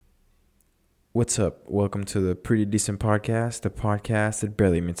What's up? Welcome to the Pretty Decent Podcast, the podcast that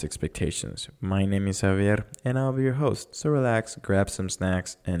barely meets expectations. My name is Javier, and I'll be your host. So relax, grab some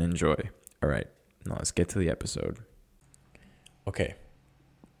snacks, and enjoy. All right, now let's get to the episode. Okay,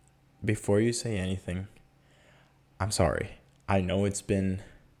 before you say anything, I'm sorry. I know it's been,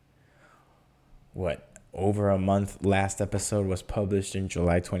 over a month. Last episode was published in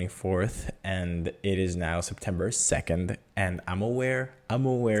July 24th, and it is now September 2nd. And I'm aware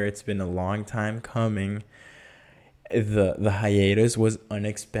it's been a long time coming. The hiatus was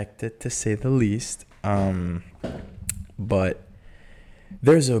unexpected, to say the least. But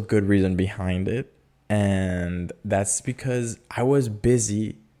there's a good reason behind it, and that's because I was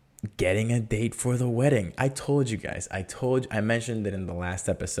busy getting a date for the wedding. I told you guys. I mentioned it in the last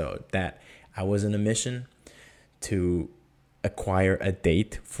episode that I was on a mission to acquire a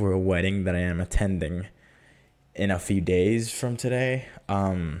date for a wedding that I am attending in a few days from today.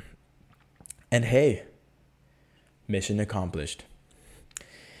 And hey, mission accomplished.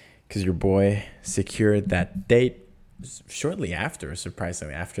 Because your boy secured that date shortly after,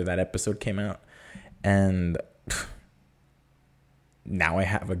 surprisingly, after that episode came out. And now I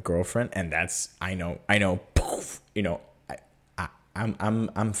have a girlfriend, and that's, I know, poof,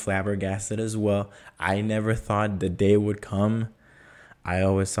 I'm flabbergasted as well. I never thought the day would come. I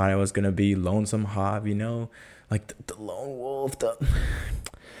always thought I was gonna be lonesome Hob, like the lone wolf, the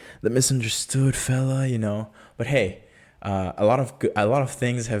misunderstood fella, But hey, a lot of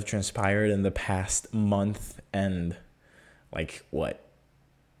things have transpired in the past month and 8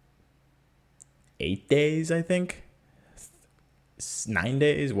 days, I think, 9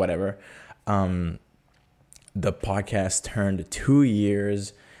 days, whatever. The podcast turned 2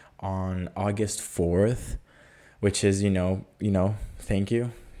 years on August 4th, which is, thank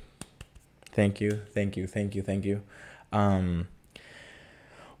you.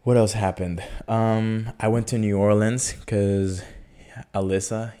 What else happened? I went to New Orleans because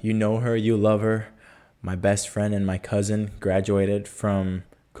Alyssa, you know her, you love her. My best friend and my cousin graduated from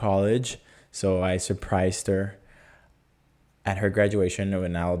college, so I surprised her at her graduation,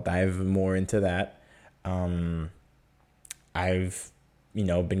 and I'll dive more into that. I've,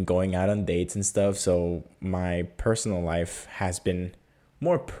 been going out on dates and stuff, so my personal life has been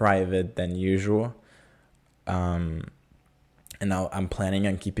more private than usual. And I'm planning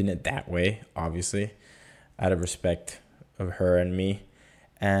on keeping it that way, obviously, out of respect of her and me.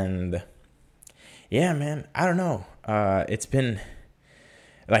 And yeah, man, I don't know. It's been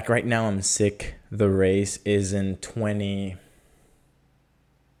right now I'm sick. The race is in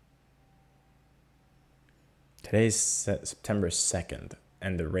Today's September 2nd,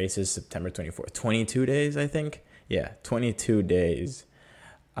 and the race is September 24th. 22 days, I think. Yeah, 22 days.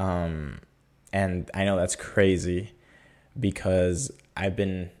 And I know that's crazy because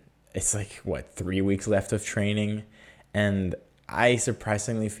it's 3 weeks left of training, and I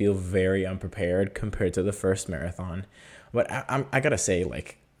surprisingly feel very unprepared compared to the first marathon. But I gotta say,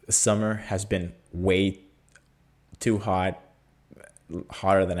 summer has been way too hot,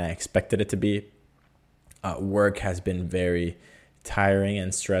 hotter than I expected it to be. Work has been very tiring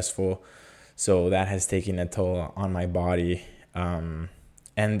and stressful, so that has taken a toll on my body. And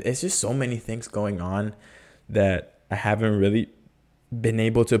it's just so many things going on that I haven't really been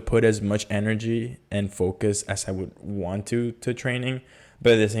able to put as much energy and focus as I would want to training.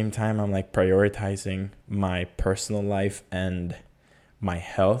 But at the same time, I'm prioritizing my personal life and my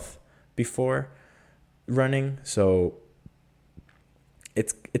health before running. So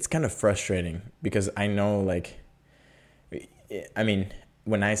it's kind of frustrating because I know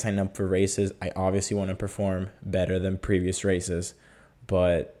when I sign up for races, I obviously want to perform better than previous races,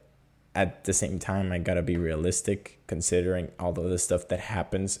 but at the same time I gotta be realistic considering all of the stuff that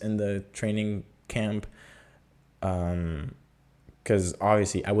happens in the training camp. Because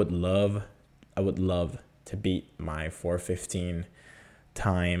obviously I would love to beat my 4:15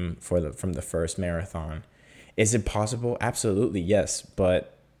 time from the first marathon. Is it possible? Absolutely, yes.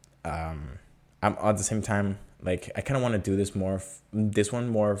 But I'm at the same time, I kind of want to do this more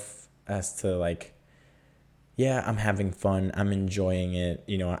as to yeah, I'm having fun. I'm enjoying it.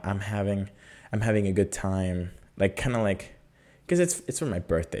 I'm having a good time. Because it's for my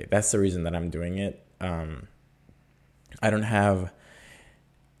birthday. That's the reason that I'm doing it. I don't have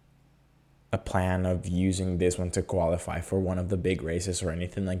a plan of using this one to qualify for one of the big races or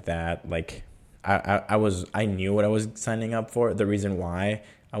anything like that. I knew what I was signing up for, the reason why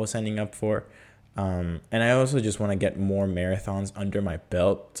I was signing up for. And I also just want to get more marathons under my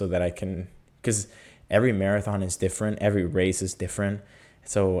belt so that I can, because every marathon is different, every race is different.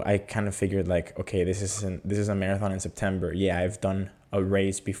 So I kind of figured okay, this is a marathon in September. Yeah, I've done a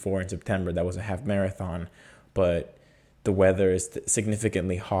race before in September that was a half marathon, but the weather is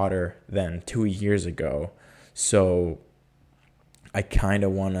significantly hotter than 2 years ago. So I kind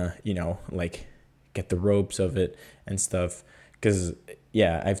of want to, like get the ropes of it and stuff. Because,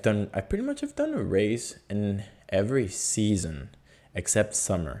 yeah, I pretty much have done a race in every season except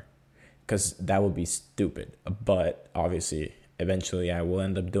summer. Because that would be stupid. But obviously, eventually I will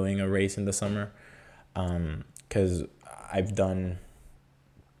end up doing a race in the summer. Because I've done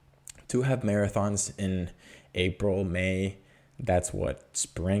 2 half marathons in April, May. That's what,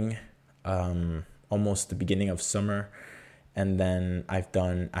 spring, almost the beginning of summer. And then I've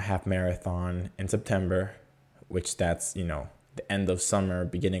done a half marathon in September, which that's, the end of summer,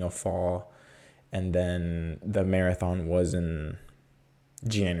 beginning of fall. And then the marathon was in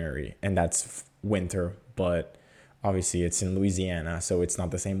January, and that's winter, but obviously it's in Louisiana, so it's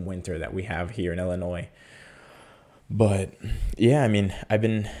not the same winter that we have here in Illinois. But yeah, I mean,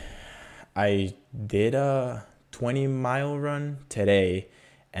 I did a 20-mile run today,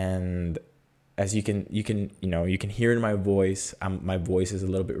 and as you can hear in my voice, my voice is a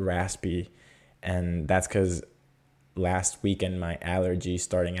little bit raspy, and that's because last weekend my allergy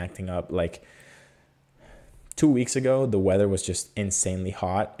starting acting up. Like 2 weeks ago, the weather was just insanely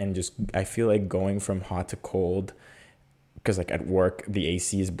hot, and just I feel like going from hot to cold, because like at work the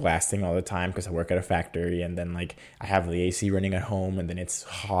AC is blasting all the time because I work at a factory, and then like I have the AC running at home, and then it's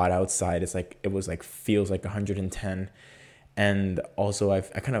hot outside. It's like feels like 110. And also I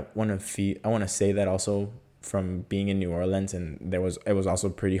kind of want to say that also from being in New Orleans, and it was also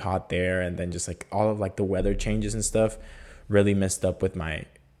pretty hot there, and then just like all of like the weather changes and stuff really messed up with my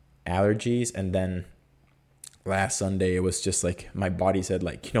allergies. And then last Sunday, it was just like my body said,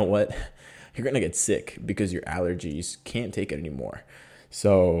 like, you know what, you're gonna get sick because your allergies can't take it anymore.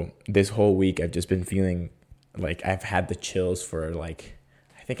 So this whole week I've just been feeling like I've had the chills for like,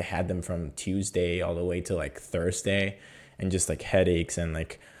 I think I had them from Tuesday all the way to like Thursday, and just like headaches and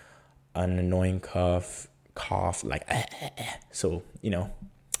like an annoying cough like so I want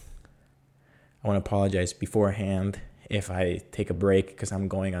to apologize beforehand if I take a break, because I'm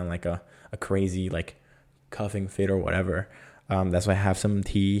going on like a crazy like coughing fit or whatever. That's why I have some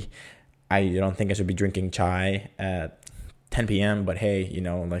tea. I don't think I should be drinking chai at 10 p.m. But hey,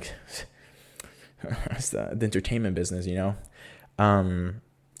 like it's the entertainment business,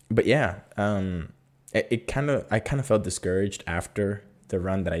 But yeah, I kind of felt discouraged after the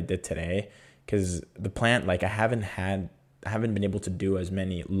run that I did today, because the plan, like I haven't been able to do as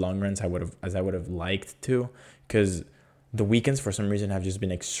many long runs as I would have liked to, because the weekends for some reason have just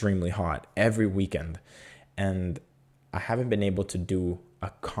been extremely hot every weekend, and I haven't been able to do a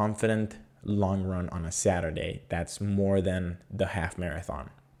confident long run on a Saturday that's more than the half marathon.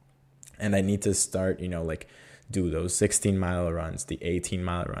 And I need to start, like do those 16-mile runs, the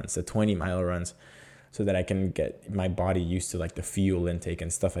 18-mile runs, the 20-mile runs, so that I can get my body used to like the fuel intake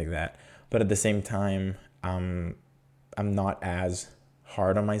and stuff like that. But at the same time, I'm not as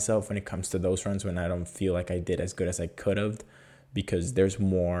hard on myself when it comes to those runs when I don't feel like I did as good as I could have, because there's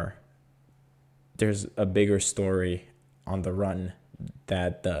a bigger story on the run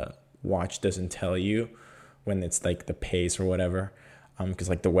that the watch doesn't tell you when it's like the pace or whatever, because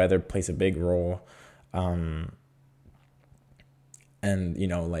like the weather plays a big role, and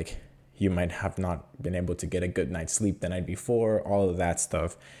like you might have not been able to get a good night's sleep the night before, all of that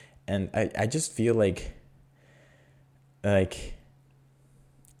stuff. And I just feel like it's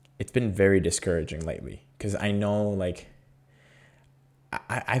been very discouraging lately, because I know like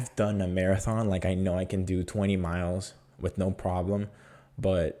I've done a marathon, like I know I can do 20 miles with no problem,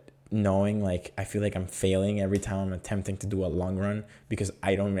 but knowing like I feel like I'm failing every time I'm attempting to do a long run, because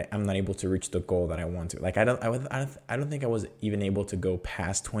I'm not able to reach the goal that I want to. Like I don't think I was even able to go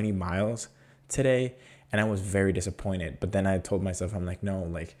past 20 miles today, and I was very disappointed. But then I told myself, I'm like, no,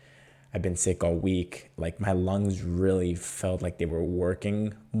 like I've been sick all week. Like my lungs really felt like they were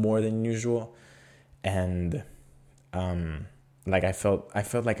working more than usual, and like I felt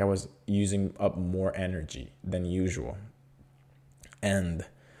like I was using up more energy than usual. And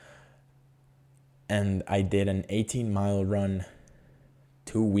I did an 18-mile run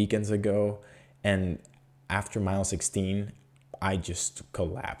 2 weekends ago, and after mile 16, I just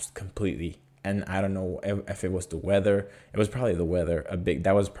collapsed completely. And I don't know if it was the weather. It was probably the weather.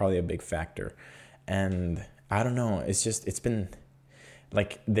 That was probably a big factor. And I don't know. It's been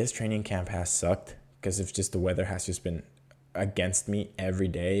like this training camp has sucked, because it's just the weather has just been against me every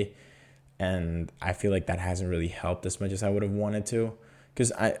day. And I feel like that hasn't really helped as much as I would have wanted to,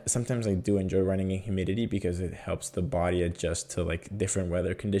 because I sometimes I do enjoy running in humidity because it helps the body adjust to like different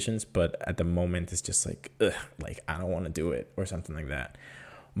weather conditions. But at the moment, it's just like, ugh, like I don't want to do it or something like that.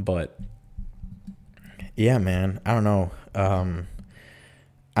 But yeah, man, I don't know.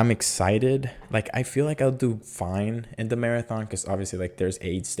 I'm excited. Like, I feel like I'll do fine in the marathon because obviously, like, there's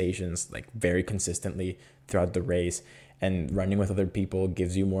aid stations like very consistently throughout the race, and running with other people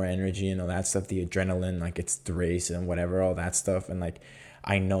gives you more energy and all that stuff. The adrenaline, like, it's the race and whatever, all that stuff. And like,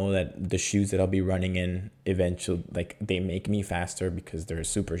 I know that the shoes that I'll be running in eventually, like, they make me faster because they're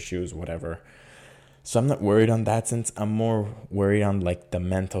super shoes, whatever. So I'm not worried on that sense. I'm more worried on like the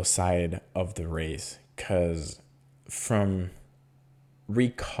mental side of the race because from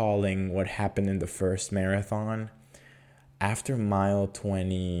recalling what happened in the first marathon after mile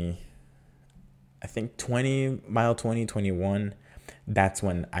 20, I think 20 mile 2021, that's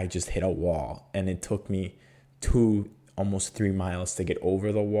when I just hit a wall, and it took me almost 3 miles to get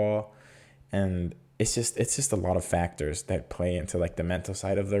over the wall. And it's just a lot of factors that play into like the mental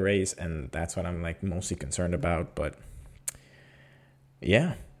side of the race, and that's what I'm like mostly concerned about. But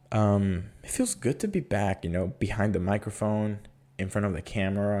yeah, it feels good to be back, behind the microphone, in front of the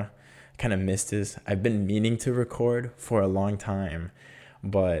camera. I kind of missed this. I've been meaning to record for a long time,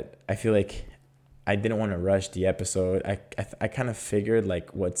 but I feel like I didn't want to rush the episode. I kind of figured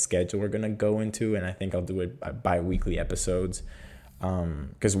like what schedule we're gonna go into, and I think I'll do it bi-weekly episodes,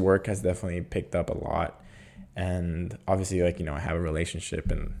 because work has definitely picked up a lot, and obviously like I have a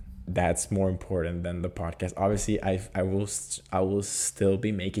relationship, and that's more important than the podcast. Obviously, I will still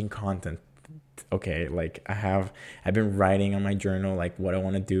be making content. Okay, like I've been writing on my journal like what I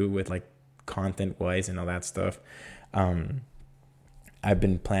want to do with like content wise and all that stuff. I've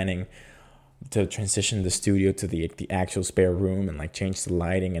been planning to transition the studio to the actual spare room and like change the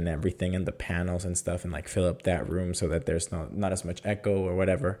lighting and everything and the panels and stuff, and like fill up that room so that there's not as much echo or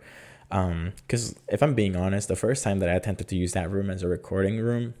whatever. Because if I'm being honest, the first time that I attempted to use that room as a recording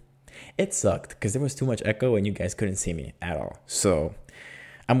room, it sucked because there was too much echo and you guys couldn't see me at all. So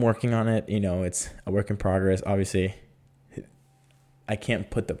I'm working on it. It's a work in progress. Obviously, I can't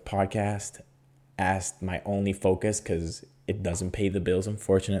put the podcast as my only focus because it doesn't pay the bills,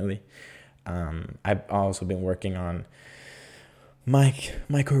 unfortunately. I've also been working on my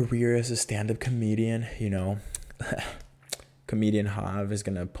career as a stand-up comedian. Comedian Hav is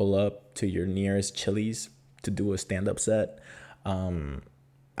gonna pull up to your nearest Chili's to do a stand-up set.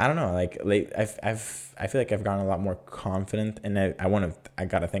 I don't know, like I feel like I've gotten a lot more confident, and I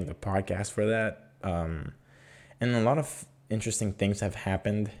gotta thank the podcast for that. And a lot of interesting things have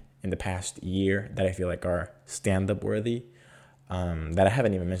happened in the past year that I feel like are stand-up worthy, that I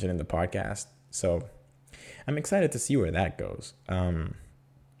haven't even mentioned in the podcast. So I'm excited to see where that goes.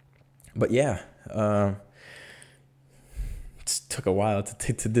 But yeah, it took a while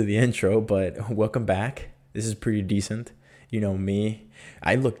to do the intro, but welcome back. This is pretty decent. Me,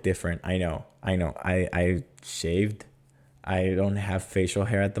 I look different. I know. I shaved. I don't have facial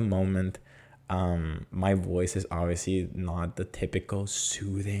hair at the moment. My voice is obviously not the typical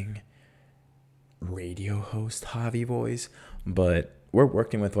soothing radio host Javi voice, but we're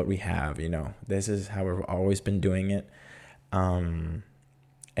working with what we have. This is how we've always been doing it. And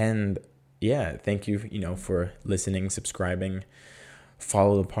yeah, thank you, for listening, subscribing,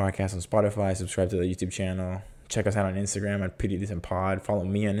 follow the podcast on Spotify, subscribe to the YouTube channel. Check us out on Instagram at Pretty Decent Pod. Follow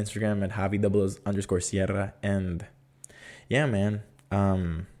me on Instagram at Javi_Sierra. And yeah, man,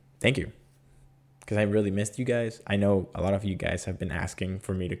 thank you. Because I really missed you guys. I know a lot of you guys have been asking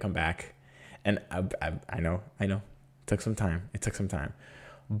for me to come back. And I know. It took some time.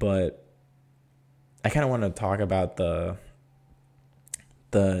 But I kind of want to talk about the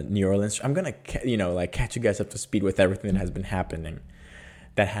New Orleans. I'm going to, catch you guys up to speed with everything that has been happening.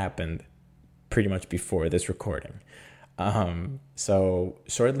 That happened pretty much before this recording. So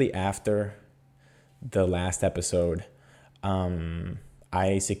shortly after the last episode,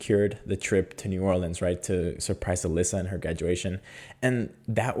 I secured the trip to New Orleans, right, to surprise Alyssa in her graduation. And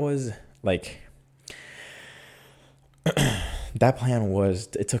that was like, that plan was,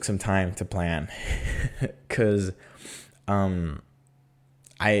 it took some time to plan because I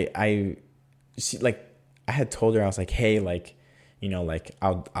had told her, I was like, hey, like,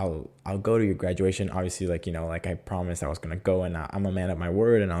 I'll go to your graduation. Obviously, like I promised I was going to go, and I'm a man of my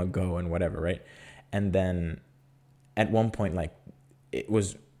word, and I'll go and whatever. Right. And then at one point, like it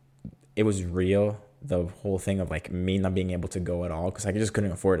was real. The whole thing of like me not being able to go at all, cause I just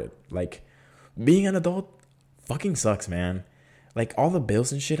couldn't afford it. Like being an adult fucking sucks, man. Like all the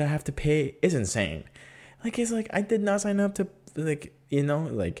bills and shit I have to pay is insane. Like, it's like, I did not sign up to like,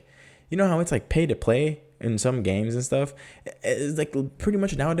 how it's like pay to play in some games and stuff, it's like pretty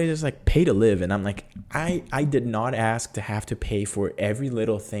much nowadays it's like pay to live. And I'm like, I did not ask to have to pay for every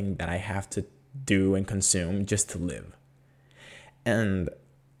little thing that I have to do and consume just to live. And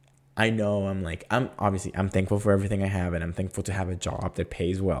I know I'm thankful for everything I have, and I'm thankful to have a job that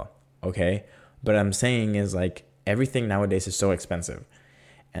pays well. Okay. But I'm saying is like everything nowadays is so expensive,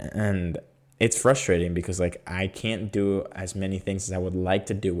 and it's frustrating because like I can't do as many things as I would like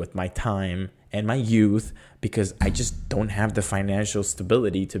to do with my time and my youth because I just don't have the financial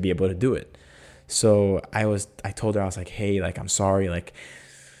stability to be able to do it. So I told her, I was like, hey, like, I'm sorry, like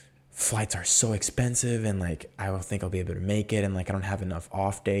flights are so expensive, and like I don't think I'll be able to make it, and like I don't have enough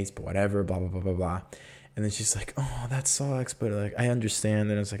off days, but whatever, blah blah blah blah blah. And then she's like, oh, that sucks, but like I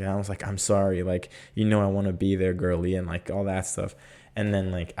understand. And I was like, I'm sorry, like, I want to be there, girly, and like all that stuff. And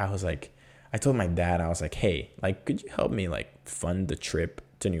then like I told my dad, I was like, hey, like, could you help me like fund the trip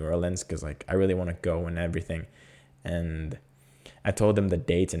to New Orleans? Because like I really want to go and everything. And I told him the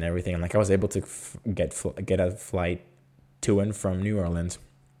dates and everything. And like I was able to get a flight to and from New Orleans.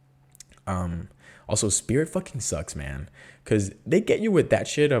 Also, Spirit fucking sucks, man. Because they get you with that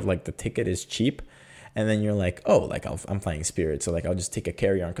shit of like the ticket is cheap. And then you're like, oh, like I'm flying Spirit. So like I'll just take a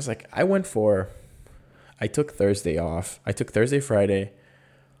carry-on. Because like I took Thursday off. I took Thursday, Friday,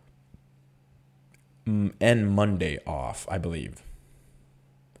 and Monday off, I believe.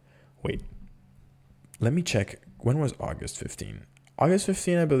 Wait, let me check. When was August 15? August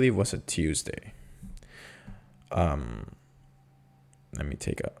 15, I believe, was a Tuesday. Let me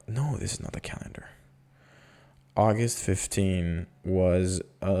no, this is not the calendar. August 15 was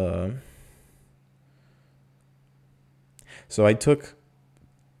so I took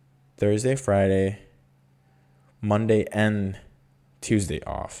Thursday, Friday, Monday, and Tuesday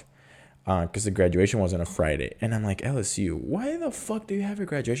off. Because the graduation was on a Friday. And I'm like, LSU, why the fuck do you have your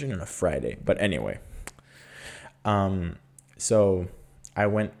graduation on a Friday? But anyway. So I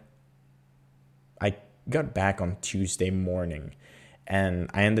got back on Tuesday morning. And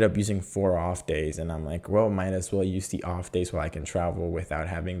I ended up using 4 off days. And I'm like, well, might as well use the off days while I can travel without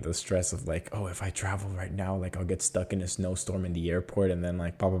having the stress of like, oh, if I travel right now, like I'll get stuck in a snowstorm in the airport and then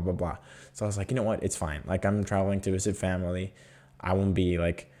like blah, blah, blah, blah. So I was like, you know what? It's fine. Like I'm traveling to visit family. I won't be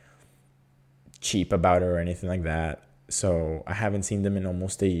like cheap about it or anything like that. So I haven't seen them in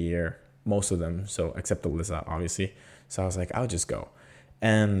almost a year, most of them. So except Alyssa, obviously. So I was like, I'll just go.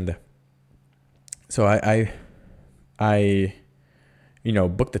 And so I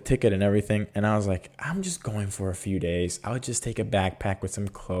booked the ticket and everything. And I was like, I'm just going for a few days. I'll just take a backpack with some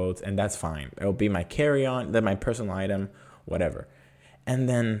clothes and that's fine. It'll be my carry-on, then my personal item, whatever. And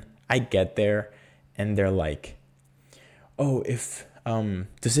then I get there and they're like, oh,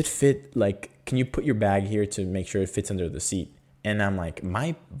 does it fit? Like, can you put your bag here to make sure it fits under the seat? And I'm like,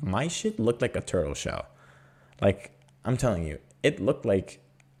 my shit looked like a turtle shell. Like, I'm telling you, it looked like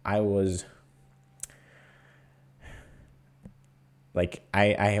I was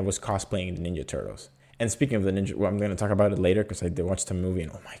cosplaying the Ninja Turtles. And speaking of the Ninja, well, I'm going to talk about it later because I did watch the movie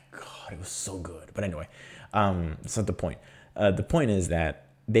and oh my God, it was so good. But anyway, that's not the point. The point is that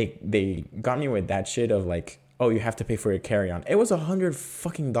they got me with that shit of like, oh, you have to pay for your carry-on. It was $100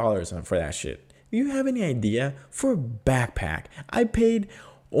 fucking for that shit. Do you have any idea? For a backpack, I paid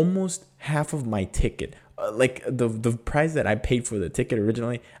almost half of my ticket. Like the price that I paid for the ticket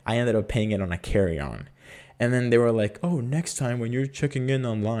originally, I ended up paying it on a carry-on. And then they were like, oh, next time when you're checking in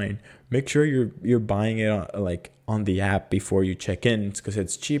online, make sure you're buying it on the app before you check in because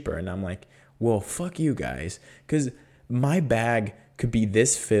it's cheaper. And I'm like, well, fuck you guys, because my bag could be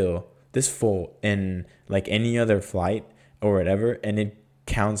this full in like any other flight or whatever, and it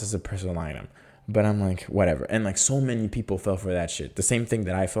counts as a personal item. But I'm like, whatever. And like so many people fell for that shit. The same thing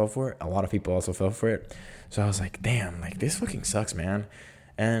that I fell for, a lot of people also fell for it. So I was like, damn, like this fucking sucks, man.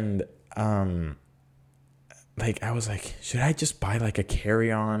 And like I was like, should I just buy like a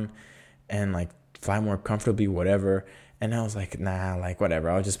carry-on and like fly more comfortably, whatever? And I was like, nah, like whatever.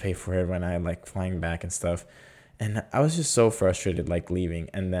 I'll just pay for it when I like flying back and stuff. And I was just so frustrated like leaving.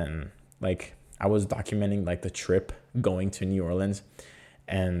 And then like I was documenting like the trip going to New Orleans,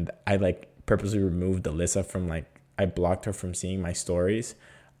 and I like purposely removed Alyssa from like, I blocked her from seeing my stories.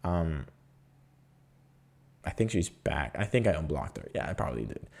 I think she's back. I think I unblocked her. Yeah, I probably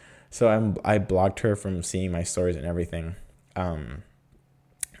did. So I blocked her from seeing my stories and everything. And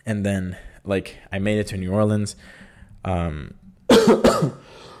then like I made it to New Orleans.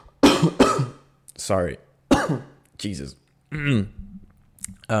 Sorry. Jesus.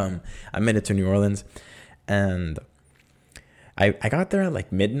 I made it to New Orleans, and I got there at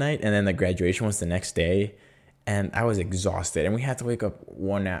like midnight, and then the graduation was the next day. and I was exhausted, and we had to wake up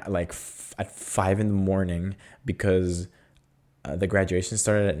at 5 in the morning because the graduation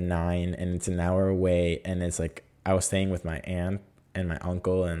started at 9, and it's an hour away, and it's like I was staying with my aunt and my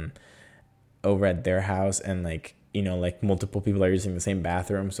uncle and over at their house, and like, you know, like multiple people are using the same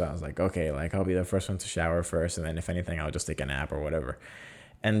bathroom, so I was like, okay, like I'll be the first one to shower first, and then if anything I'll just take a nap or whatever.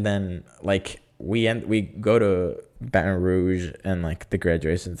 And then like we go to Baton Rouge, and like the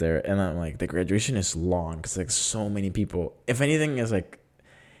graduation's there, and I'm like, the graduation is long because like so many people. If anything, is like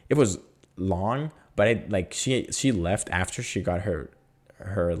it was long, but I like she left after she got her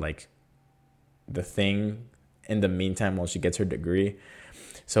like the thing in the meantime while she gets her degree.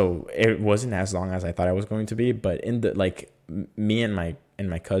 So it wasn't as long as I thought it was going to be, but in the like me and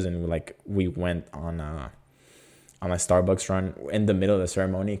my cousin, like we went on a Starbucks run in the middle of the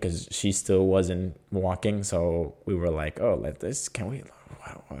ceremony because she still wasn't walking. So we were like, oh, why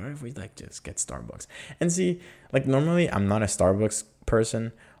if we like just get Starbucks? And see, like normally I'm not a Starbucks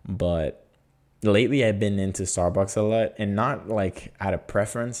person, but lately I've been into Starbucks a lot, and not like out of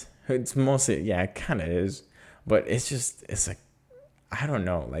preference. It's mostly, yeah, it kind of is, but it's like, I don't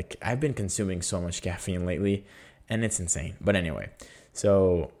know. Like I've been consuming so much caffeine lately, and it's insane. But anyway,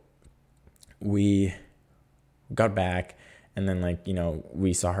 so we got back, and then like, you know,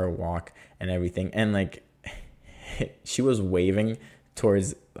 we saw her walk and everything, and like she was waving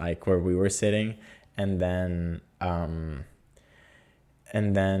towards like where we were sitting, and then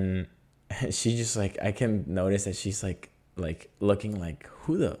she just like, I can notice that she's like looking like,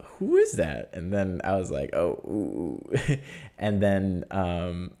 who is that? And then I was like, oh, ooh. And then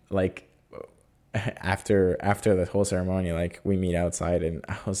like after the whole ceremony, like we meet outside, and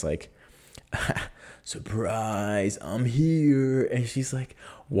I was like, surprise, I'm here. And she's like,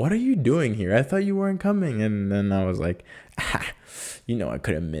 what are you doing here? I thought you weren't coming. And then I was like, you know, I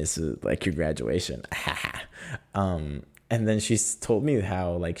couldn't miss like your graduation. And then she told me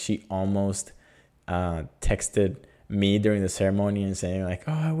how like she almost texted me during the ceremony and saying like,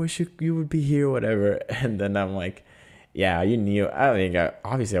 oh, I wish you would be here, whatever. And then I'm like, yeah, you knew. I think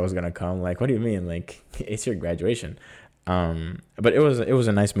obviously I was gonna come. Like, what do you mean? Like, it's your graduation. But it was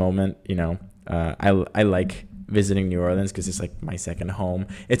a nice moment, you know. I like visiting New Orleans because it's like my second home.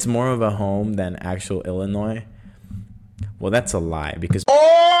 It's more of a home than actual Illinois. Well, that's a lie, because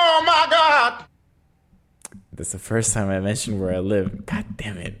Oh my God! that's the first time I mentioned where I live. God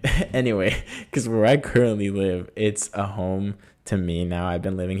damn it. Anyway, because where I currently live, it's a home to me now. I've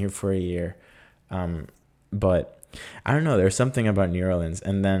been living here for a year. But I don't know. There's something about New Orleans.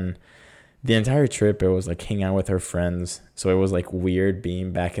 And then the entire trip, it was like hanging out with her friends. So it was like weird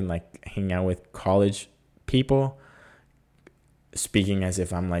being back and like hanging out with college people, speaking as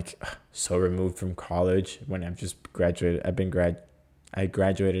if I'm like so removed from college when I've just graduated. I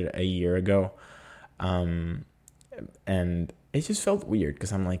graduated a year ago. And it just felt weird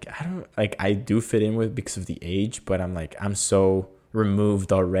because I'm like, I do fit in with because of the age, but I'm like, I'm so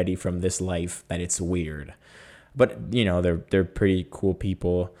removed already from this life that it's weird. But you know, they're pretty cool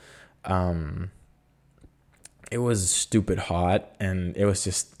people. It was stupid hot, and it was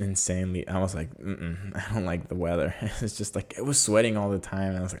just insanely, I was like, I don't like the weather. It's just like, it was sweating all the time,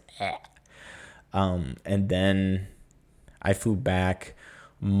 and I was like, eh. And then I flew back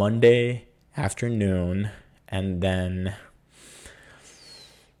Monday afternoon, and then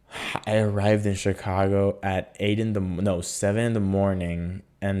I arrived in Chicago at 7 in the morning,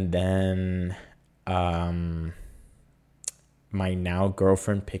 and then my now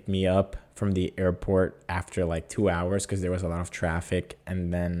girlfriend picked me up from the airport after like 2 hours because there was a lot of traffic.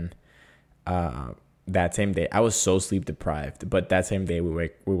 And then that same day, I was so sleep deprived, but that same day we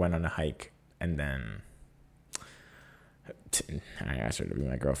went on a hike, and then I asked her to be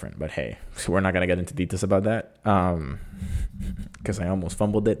my girlfriend. But hey, we're not gonna get into details about that because I almost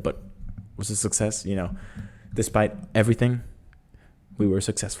fumbled it, but it was a success. You know, despite everything, we were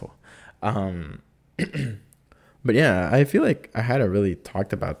successful. But yeah, I feel like I hadn't really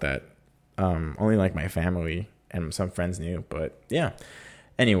talked about that. Only like my family and some friends knew, but yeah.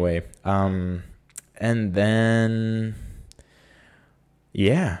 Anyway, and then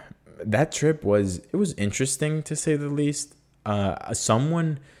yeah, that trip was interesting to say the least.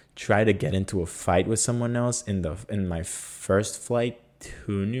 Someone tried to get into a fight with someone else in my first flight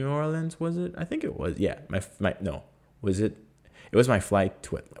to New Orleans. Was it? I think it was. Yeah, was it? It was my flight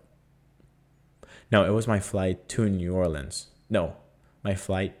to Atlanta. No, it was my flight to New Orleans. No, my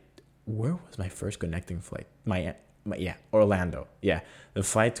flight. Where was my first connecting flight? Orlando. Yeah, the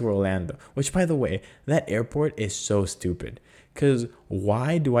flight to Orlando. Which, by the way, that airport is so stupid. Because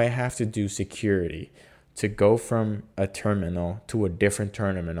why do I have to do security to go from a terminal to a different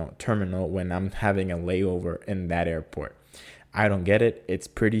terminal when I'm having a layover in that airport. I don't get it. It's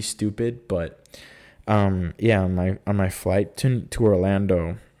pretty stupid, but yeah, on my flight to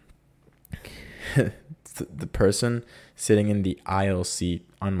Orlando, the person sitting in the aisle seat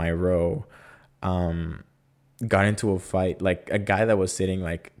on my row got into a fight. Like, a guy that was sitting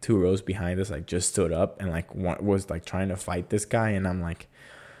like 2 rows behind us like just stood up and like was like trying to fight this guy, and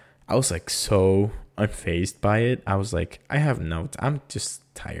I was like so unfazed by it. I was like, I have notes. I'm just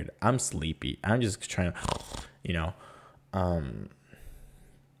tired. I'm sleepy. I'm just trying to, you know.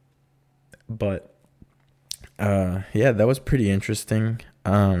 But yeah, that was pretty interesting.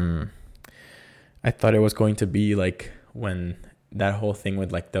 I thought it was going to be like when that whole thing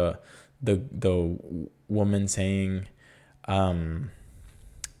with like the woman saying,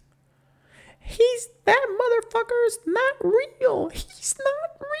 that motherfucker's not real. He's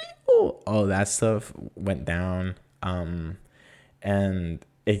not real. All that stuff went down. And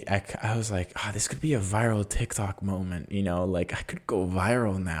I was like, this could be a viral TikTok moment, you know, like I could go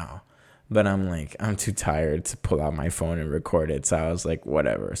viral now. But I'm like, I'm too tired to pull out my phone and record it. So I was like,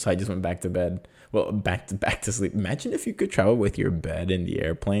 whatever. So I just went back to bed. Well, back to sleep. Imagine if you could travel with your bed in the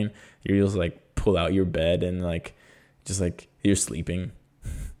airplane. You just like pull out your bed and like, just like you're sleeping.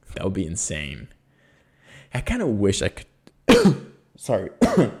 That would be insane. I kind of wish I could. Sorry.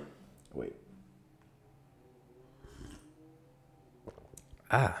 Wait.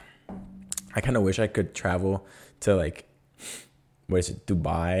 I kind of wish I could travel to like, what is it,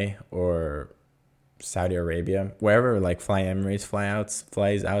 Dubai or Saudi Arabia, wherever like Fly Emirates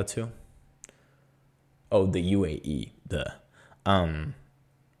flies out to. Oh, the UAE,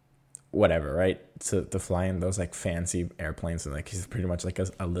 whatever, right? To fly in those like fancy airplanes, and like it's pretty much like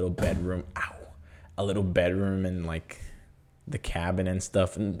a little bedroom. A little bedroom and like the cabin and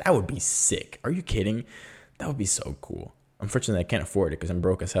stuff, and that would be sick. Are you kidding? That would be so cool. Unfortunately, I can't afford it because I'm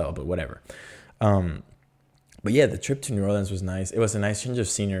broke as hell, but whatever. But yeah, the trip to New Orleans was nice. It was a nice change of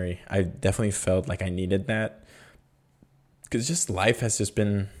scenery. I definitely felt like I needed that because just life has just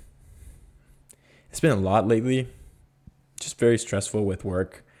been, it's been a lot lately. Just very stressful with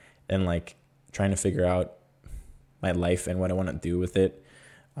work and like trying to figure out my life and what I want to do with it.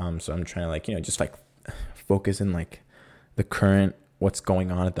 So I'm trying to like, you know, just like focus in like the current, what's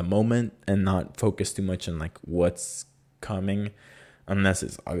going on at the moment, and not focus too much on like what's coming, unless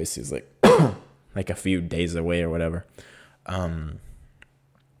it's obviously it's like like a few days away or whatever.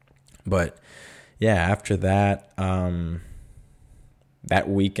 But yeah, after that, that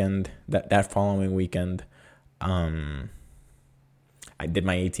weekend, that following weekend, I did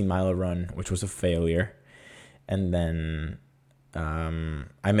my 18-mile run, which was a failure. And then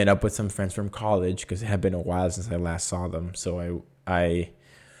I met up with some friends from college because it had been a while since I last saw them. So I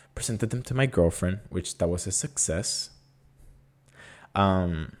presented them to my girlfriend, which that was a success.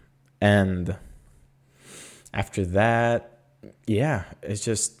 And after that, yeah,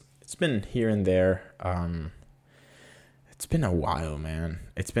 it's been here and there. It's been a while, man.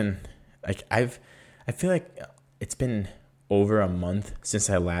 It's been like I feel like it's been over a month since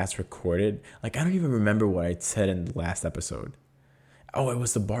I last recorded. Like, I don't even remember what I said in the last episode. Oh, it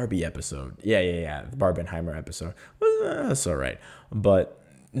was the Barbie episode. Yeah. The Barbenheimer episode. Well, that's all right. But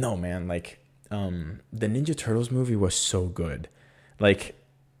no, man, like, the Ninja Turtles movie was so good. Like,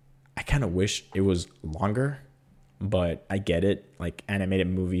 I kind of wish it was longer, but I get it. Like, animated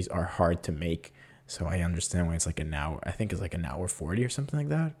movies are hard to make, so I understand why it's like an hour. I think it's like an hour 40 or something like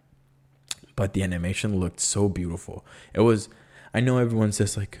that. But the animation looked so beautiful. It was, I know everyone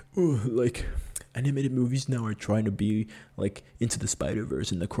says like, oh, like animated movies now are trying to be like Into the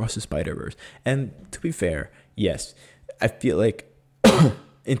Spider-Verse and Across the Spider-Verse. And to be fair, yes, I feel like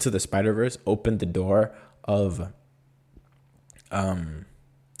Into the Spider-Verse opened the door of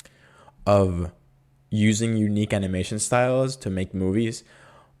using unique animation styles to make movies,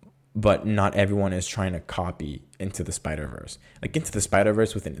 but not everyone is trying to copy Into the Spider-Verse. Like, Into the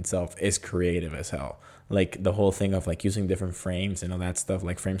Spider-Verse within itself is creative as hell. Like, the whole thing of like using different frames and all that stuff,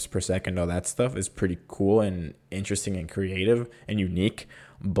 like frames per second, all that stuff is pretty cool and interesting and creative and unique.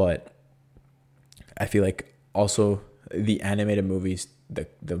 But I feel like also the animated movies,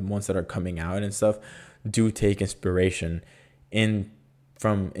 the ones that are coming out and stuff, do take inspiration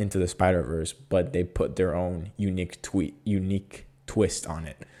from Into the Spider-Verse, but they put their own unique twist on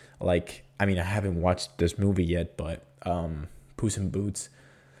it. Like, I mean, I haven't watched this movie yet, but Puss in Boots,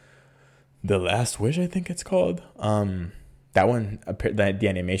 The Last Wish, I think it's called. That one, the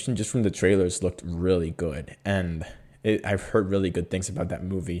animation just from the trailers looked really good, and I've heard really good things about that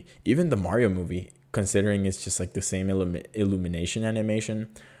movie. Even the Mario movie, considering it's just like the same Illumination animation,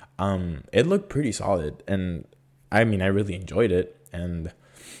 It looked pretty solid, and I mean, I really enjoyed it, and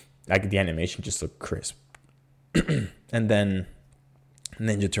like the animation just looked crisp. And then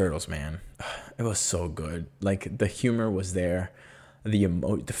Ninja Turtles, man, it was so good. Like the humor was there, the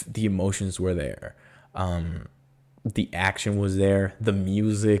emotions were there, the action was there, the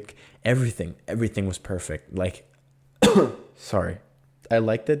music, everything was perfect. Like, sorry, I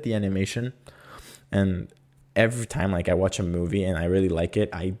liked it, the animation, and every time like I watch a movie and I really like it,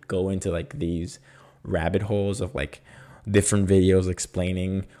 I go into like these rabbit holes of like different videos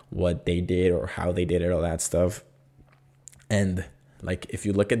explaining what they did or how they did it, all that stuff. And like if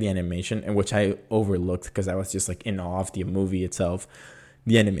you look at the animation, and which I overlooked because I was just like in awe of the movie itself,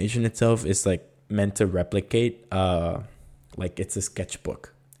 the animation itself is like meant to replicate like it's a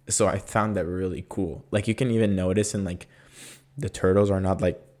sketchbook. So I found that really cool. Like you can even notice in like the turtles are not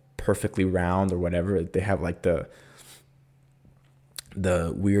like perfectly round or whatever. They have like the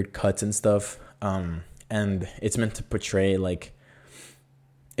weird cuts and stuff. And it's meant to portray like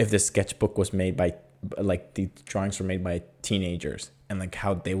if the sketchbook was made by like the drawings were made by teenagers and like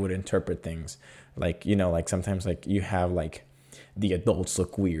how they would interpret things. Like, you know, like sometimes like you have like the adults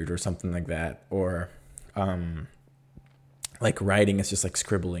look weird or something like that, or like writing is just like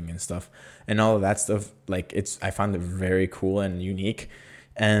scribbling and stuff, and all of that stuff. Like I found it very cool and unique,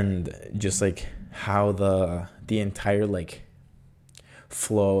 and just like how the entire like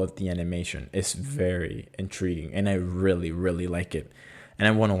flow of the animation is very intriguing, and I really like it, and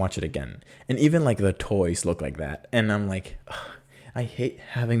I want to watch it again. And even like the toys look like that, and I'm like, ugh, I hate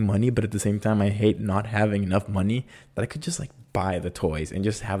having money, but at the same time I hate not having enough money that I could just like buy the toys and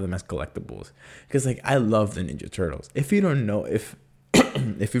just have them as collectibles, because like I love the Ninja Turtles. If you don't know, if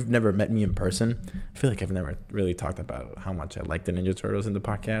if you've never met me in person, I feel like I've never really talked about how much I like the Ninja Turtles in the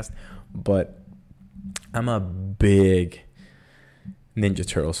podcast, but I'm a big Ninja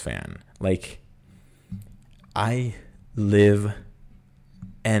Turtles fan. Like I live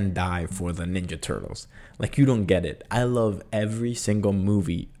and die for the Ninja Turtles. Like you don't get it. I love every single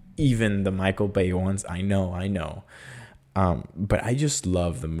movie, even the Michael Bay ones. I know. But I just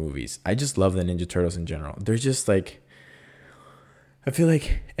love the movies. I just love the Ninja Turtles in general. They're just like, I feel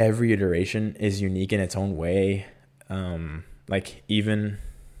like every iteration is unique in its own way. Like even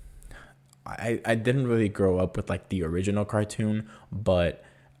I didn't really grow up with like the original cartoon, but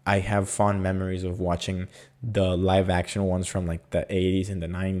I have fond memories of watching the live action ones from like the 80s and the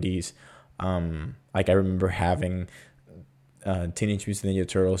 90s. Like I remember having Teenage Mutant Ninja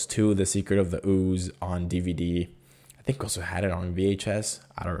Turtles 2, The Secret of the Ooze on DVD. I think also had it on VHS.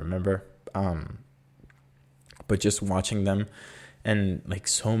 I don't remember. But just watching them, and like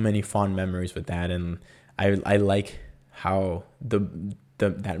so many fond memories with that. And I like how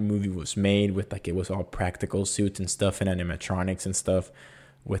that movie was made with like, it was all practical suits and stuff and animatronics and stuff,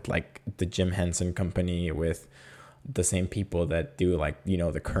 with like the Jim Henson Company, with the same people that do like, you know,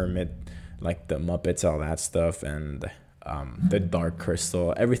 the Kermit, like the Muppets, all that stuff, and the Dark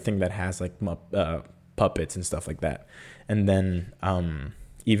Crystal, everything that has like puppets and stuff like that. And then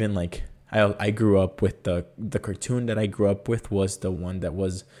even like I grew up with the cartoon that I grew up with was the one that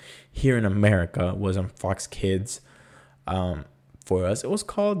was here in America, was on Fox Kids. For us, it was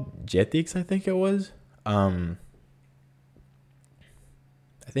called Jetix, I think it was. I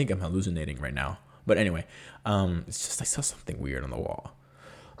think I'm hallucinating right now, but anyway, it's just I saw something weird on the wall.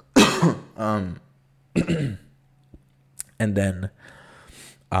 And then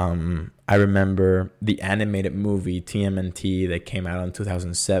I remember the animated movie TMNT that came out in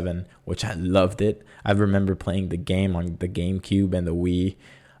 2007, which I loved it. I remember playing the game on the GameCube and the Wii.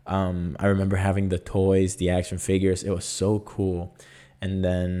 I remember having the toys, the action figures. It was so cool. And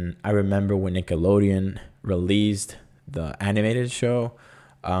then I remember when Nickelodeon released the animated show,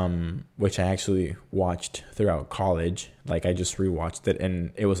 which I actually watched throughout college. Like I just rewatched it,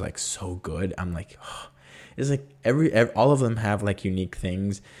 and it was like so good. I'm like, oh. It's like every all of them have like unique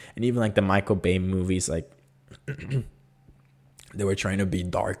things, and even like the Michael Bay movies, like they were trying to be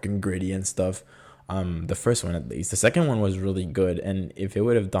dark and gritty and stuff. The first one at least. The second one was really good, and if it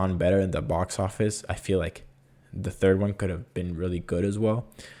would have done better in the box office, I feel like the third one could have been really good as well.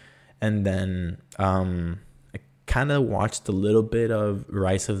 And then I kind of watched a little bit of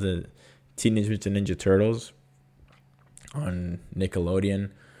Rise of the Teenage Mutant Ninja Turtles on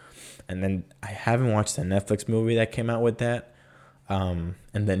Nickelodeon. And then I haven't watched the Netflix movie that came out with that. And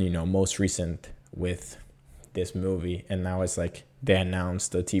then, you know, most recent with this movie. And now it's like they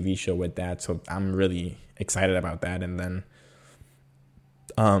announced a TV show with that. So I'm really excited about that. And then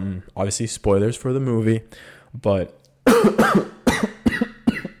obviously spoilers for the movie. But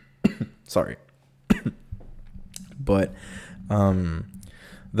sorry. But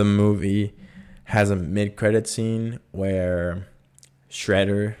the movie has a mid-credit scene where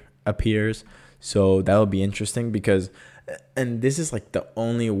Shredder appears. So that'll be interesting because, and this is like the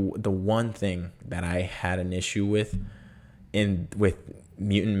one thing that I had an issue with with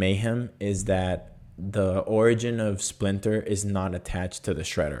Mutant Mayhem is that the origin of Splinter is not attached to the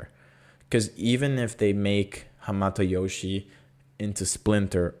Shredder. Because even if they make Hamato Yoshi into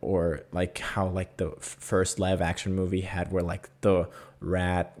Splinter, or like how like the first live action movie had, where like the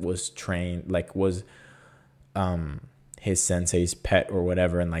rat was trained, like was his sensei's pet or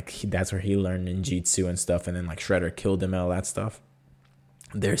whatever, and like that's where he learned ninjutsu and stuff, and then like Shredder killed him and all that stuff.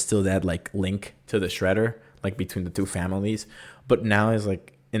 There's still that like link to the Shredder, like between the two families. But now is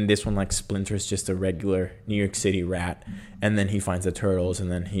like in this one, like Splinter is just a regular New York City rat, and then he finds the turtles,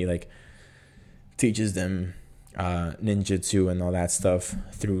 and then he like teaches them ninjutsu and all that stuff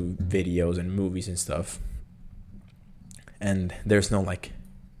through videos and movies and stuff. And there's no like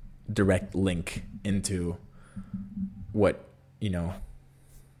direct link into what, you know,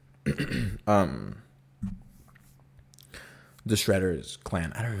 the Shredder's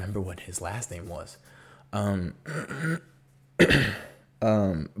clan. I don't remember what his last name was.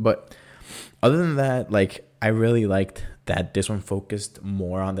 But other than that, like, I really liked that this one focused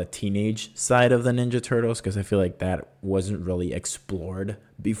more on the teenage side of the Ninja Turtles, because I feel like that wasn't really explored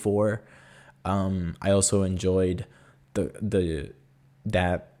before. I also enjoyed they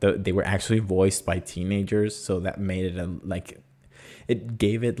were actually voiced by teenagers, so that made it it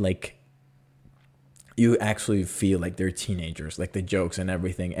gave it like, you actually feel like they're teenagers, like the jokes and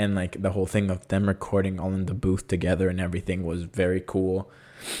everything, and like the whole thing of them recording all in the booth together and everything was very cool.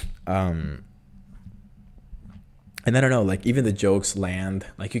 And I don't know, like even the jokes land,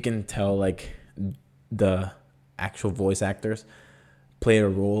 like you can tell like the actual voice actors play a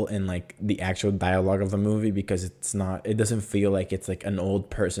role in like the actual dialogue of the movie, because it doesn't feel like it's like an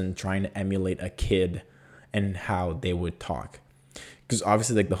old person trying to emulate a kid and how they would talk. Because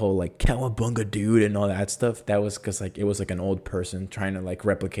obviously like the whole like cowabunga dude and all that stuff, that was because like it was like an old person trying to like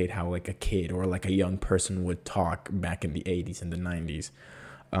replicate how like a kid or like a young person would talk back in the 80s and the 90s.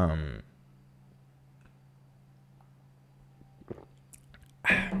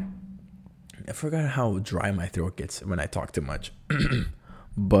 I forgot how dry my throat gets when I talk too much.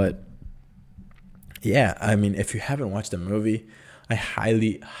 But yeah, I mean, if you haven't watched the movie, I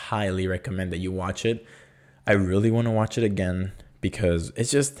highly recommend that you watch it. I really want to watch it again because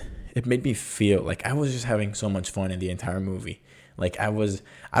it made me feel like I was just having so much fun in the entire movie. Like I don't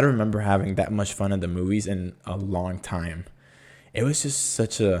remember having that much fun at the movies in a long time. It was just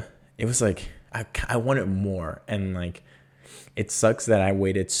it was like, I wanted more. And like, it sucks that I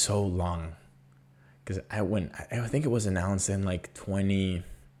waited so long, because I think it was announced in like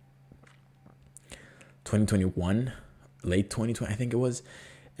 2021, late 2020, I think it was.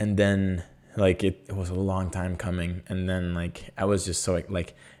 And then like it was a long time coming, and then like I was just so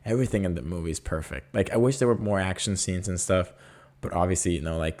like everything in the movie is perfect. Like I wish there were more action scenes and stuff, but obviously, you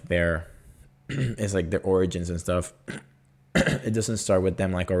know, like it's like their origins and stuff. It doesn't start with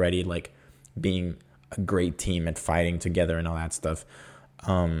them like already like being a great team and fighting together and all that stuff.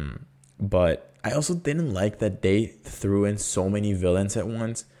 But I also didn't like that they threw in so many villains at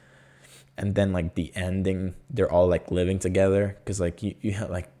once, and then like the ending, they're all like living together, because like you have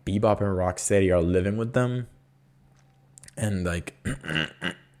like Bebop and Rocksteady are living with them, and like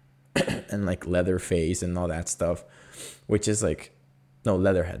and like Leatherface and all that stuff, which is like, no,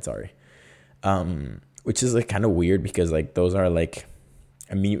 Leatherhead, sorry, which is like kind of weird, because like those are like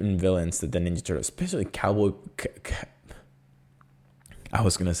mutant villains that the Ninja Turtles, especially Cowboy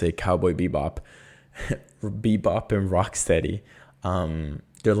Bebop, Bebop and Rocksteady,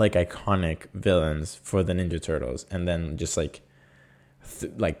 they're like iconic villains for the Ninja Turtles, and then just like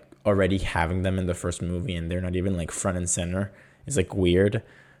like already having them in the first movie and they're not even like front and center is like weird,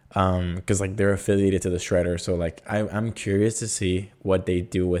 because like they're affiliated to the Shredder. So like I'm curious to see what they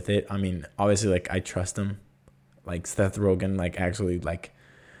do with it. I mean, obviously like I trust them, like Seth Rogen, like actually like,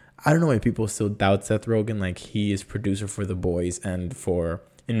 I don't know why people still doubt Seth Rogen. Like he is producer for The Boys and for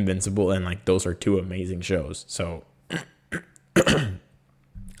Invincible, and like those are two amazing shows. So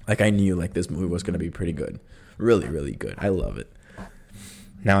like I knew like this movie was gonna be pretty good, really really good. I love it.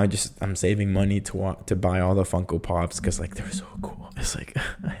 Now I'm saving money to buy all the Funko Pops, because like they're so cool. It's like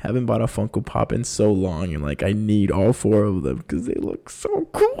I haven't bought a Funko Pop in so long, and like I need all 4 of them because they look so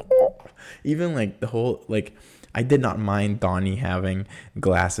cool. Even like the whole like, I did not mind Donnie having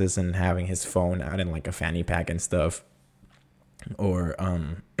glasses and having his phone out in like a fanny pack and stuff, or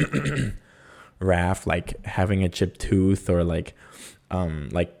Raph like having a chipped tooth, or like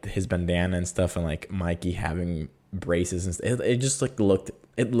his bandana and stuff, and like Mikey having braces and stuff. It just like looked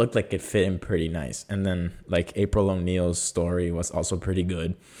it looked like it fit in pretty nice. And then like April O'Neil's story was also pretty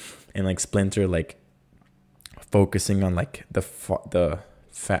good, and like Splinter like focusing on like the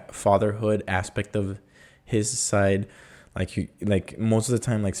fatherhood aspect of his side. Like you, like most of the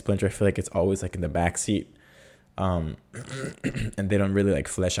time, like Splinter, I feel like it's always like in the backseat, and they don't really like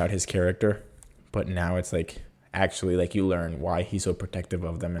flesh out his character. But now it's like actually like you learn why he's so protective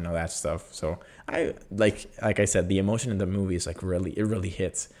of them and all that stuff. So I like I said, the emotion in the movie is like really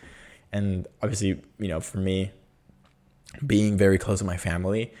hits. And obviously, you know, for me, being very close to my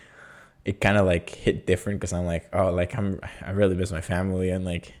family, it kind of like hit different because I'm like, oh, like I really miss my family. And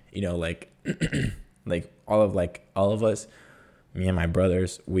like, you know, like like all of us, me and my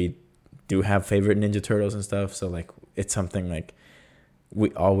brothers, we do have favorite Ninja Turtles and stuff. So like it's something like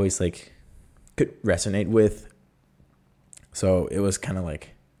we always like could resonate with. So it was kind of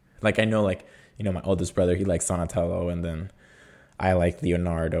like I know, like, you know, my oldest brother, he likes Donatello, and then I like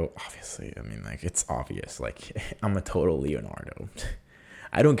Leonardo. Obviously, I mean, like, it's obvious. Like, I'm a total Leonardo.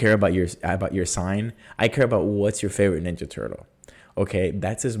 I don't care about your sign. I care about what's your favorite Ninja Turtle. Okay,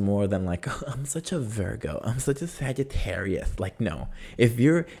 that's just more than like, oh, I'm such a Virgo, I'm such a Sagittarius. Like, no, if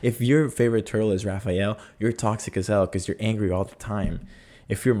your favorite turtle is Raphael, you're toxic as hell because you're angry all the time.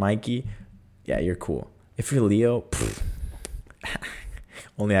 If you're Mikey, yeah, you're cool. If you're Leo,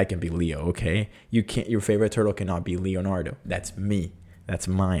 only I can be Leo, okay? You can't. Your favorite turtle cannot be Leonardo. That's me. That's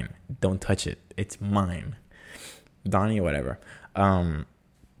mine. Don't touch it. It's mine. Donnie, whatever. But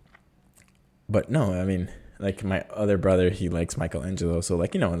no, I mean, like my other brother, he likes Michelangelo, so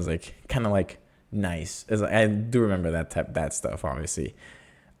like, you know, it's like kind of like nice. It's like, I do remember that stuff, obviously.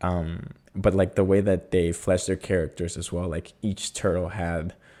 But like the way that they fleshed their characters as well, like each turtle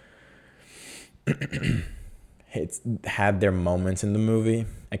had it's had their moments in the movie.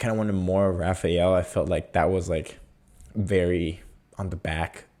 I kind of wanted more of Raphael. I felt like that was like very on the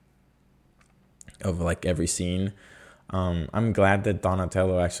back of like every scene. I'm glad that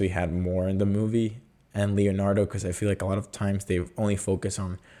Donatello actually had more in the movie, and Leonardo, because I feel like a lot of times they only focus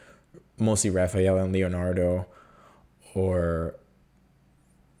on mostly Raphael and Leonardo or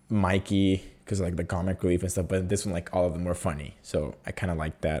Mikey because like the comic relief and stuff. But this one, like all of them were funny, so I kind of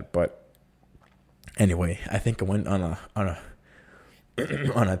like that. But anyway, I think I went on a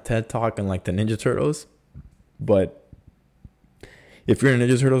on a TED talk on like the Ninja Turtles. But if you're a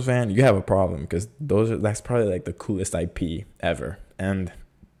Ninja Turtles fan, you have a problem because that's probably like the coolest IP ever. And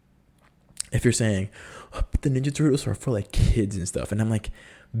if you're saying, oh, but the Ninja Turtles are for like kids and stuff, and I'm like,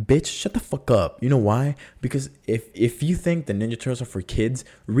 bitch, shut the fuck up. You know why? Because if you think the Ninja Turtles are for kids,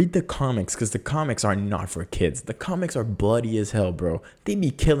 read the comics, because the comics are not for kids. The comics are bloody as hell, bro. They be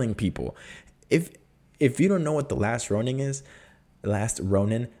killing people. If you don't know what The Last Ronin,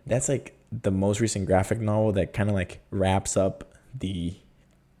 that's like the most recent graphic novel that kind of like wraps up the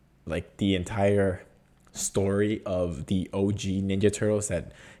entire story of the OG Ninja Turtles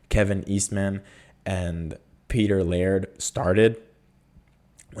that Kevin Eastman and Peter Laird started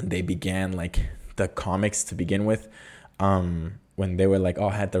when they began like the comics to begin with, when they were like all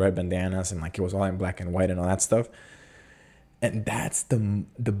had the red bandanas and like it was all in black and white and all that stuff. And that's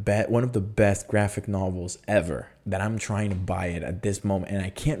one of the best graphic novels ever that I'm trying to buy it at this moment. And I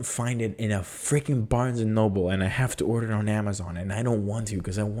can't find it in a freaking Barnes & Noble. And I have to order it on Amazon. And I don't want to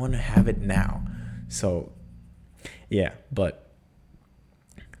because I want to have it now. So, yeah. But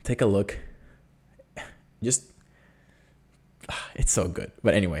take a look. Just, it's so good.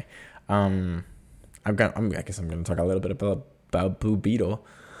 But anyway, I guess I'm going to talk a little bit about Blue Beetle.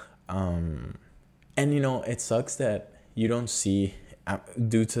 And, you know, it sucks that you don't see,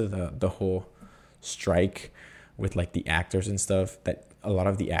 due to the whole strike with like the actors and stuff, that a lot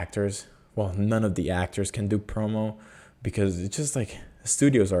of the actors, well, none of the actors can do promo because it's just like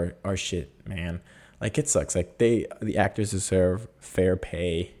studios are shit, man. Like it sucks. Like the actors deserve fair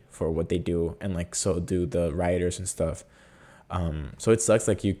pay for what they do, and like so do the writers and stuff. So it sucks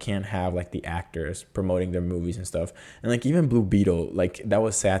like you can't have like the actors promoting their movies and stuff. And like even Blue Beetle, like that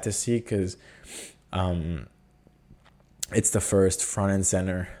was sad to see because it's the first front and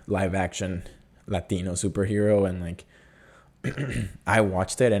center live action Latino superhero, and like I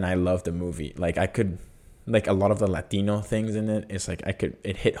watched it and I loved the movie. Like I could, like a lot of the Latino things in it, it's like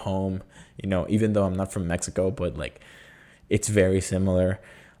it hit home, you know, even though I'm not from Mexico, but like it's very similar.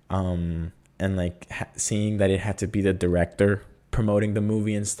 And like seeing that it had to be the director promoting the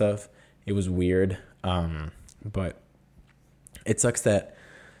movie and stuff, it was weird. But it sucks that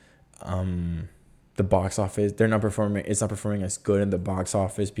the box office, it's not performing as good in the box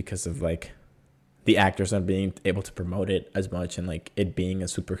office because of like the actors not being able to promote it as much, and like it being a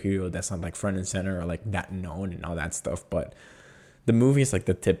superhero that's not like front and center or like that known and all that stuff. But the movie is like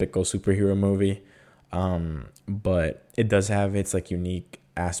the typical superhero movie, but it does have its like unique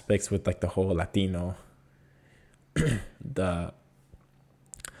aspects with like the whole Latino, the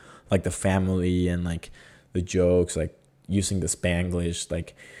like the family and like the jokes, like using the Spanglish,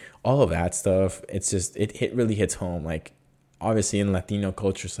 like all of that stuff. It's just it really hits home. Like obviously in Latino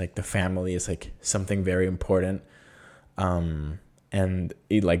cultures, like the family is like something very important. And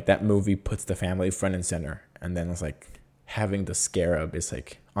it, like that movie puts the family front and center, and then it's like having the scarab is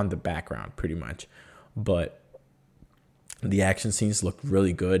like on the background pretty much. But the action scenes look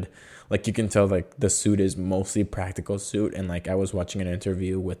really good. Like you can tell like the suit is mostly practical suit, and like I was watching an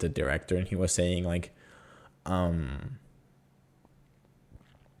interview with the director and he was saying like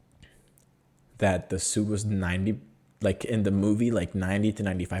that the suit was 90, like in the movie, like 90 to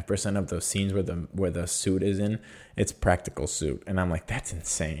 95% of those scenes where the suit is in, it's practical suit. And I'm like, that's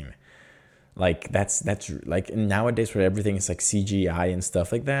insane. Like that's like nowadays where everything is like CGI and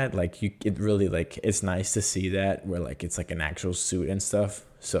stuff like that, like it really like it's nice to see that where like it's like an actual suit and stuff.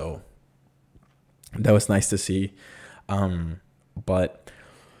 So that was nice to see. But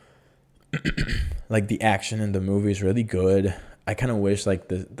like the action in the movie is really good. I kind of wish like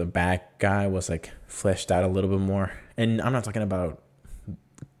the bad guy was like fleshed out a little bit more. And I'm not talking about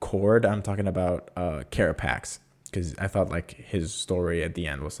Cord, I'm talking about Carapax, because I felt like his story at the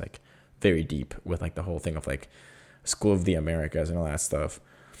end was like very deep with like the whole thing of like School of the Americas and all that stuff.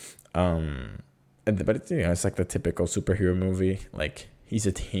 But it's, you know, it's like the typical superhero movie. Like he's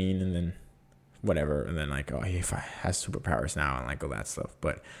a teen and then whatever, and then like, oh, he has superpowers now and like all that stuff.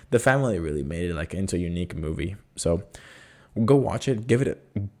 But the family really made it like into a unique movie. So go watch it. Give it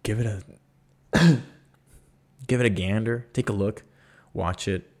a gander. Take a look. Watch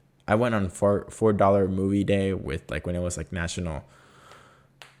it. I went on $4 movie day with like when it was like National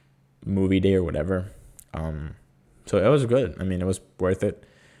Movie Day or whatever. So it was good. I mean, it was worth it.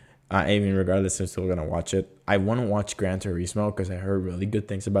 Even regardless, I'm still gonna watch it. I want to watch Gran Turismo because I heard really good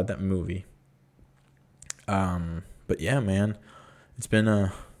things about that movie. But yeah, man,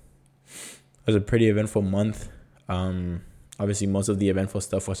 it was a pretty eventful month. Obviously, most of the eventful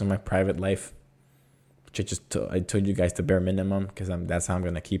stuff was in my private life, which I told you guys the bare minimum because that's how I'm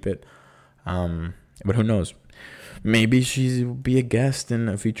gonna keep it. But who knows? Maybe she'll be a guest in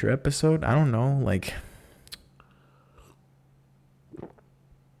a future episode. I don't know. Like,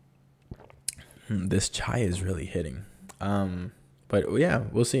 this chai is really hitting. But yeah,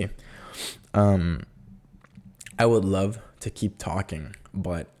 we'll see. I would love to keep talking,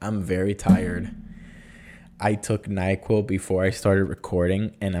 but I'm very tired. I took NyQuil before I started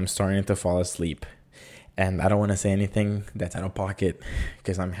recording, and I'm starting to fall asleep. And I don't want to say anything that's out of pocket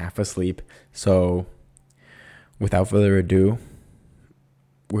because I'm half asleep. So without further ado,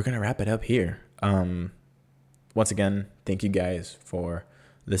 we're going to wrap it up here. Once again, thank you guys for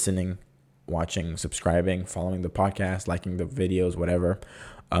listening, watching, subscribing, following the podcast, liking the videos, whatever.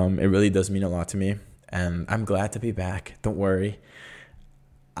 It really does mean a lot to me, and I'm glad to be back. Don't worry.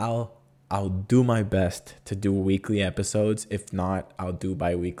 I'll do my best to do weekly episodes. If not, I'll do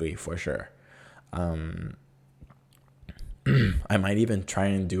bi-weekly for sure. I might even try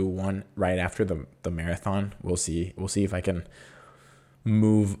and do one right after the marathon. We'll see if I can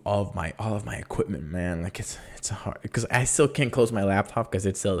move all of my equipment, man. Like it's hard because I still can't close my laptop because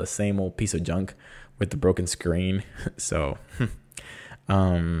it's still the same old piece of junk with the broken screen. So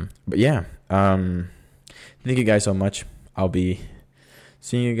but yeah, thank you guys so much. I'll be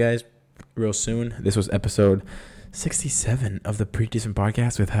seeing you guys real soon. This was episode 67 of the Pretty Decent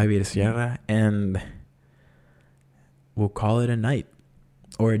Podcast with Javier Sierra, and we'll call it a night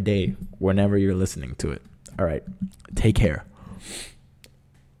or a day whenever you're listening to it. All right, take care.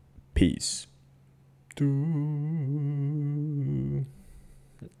 Peace. That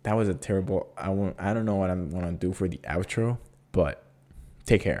was a terrible. I don't know what I'm gonna do for the outro, but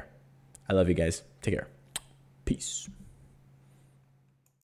take care. I love you guys. Take care. Peace.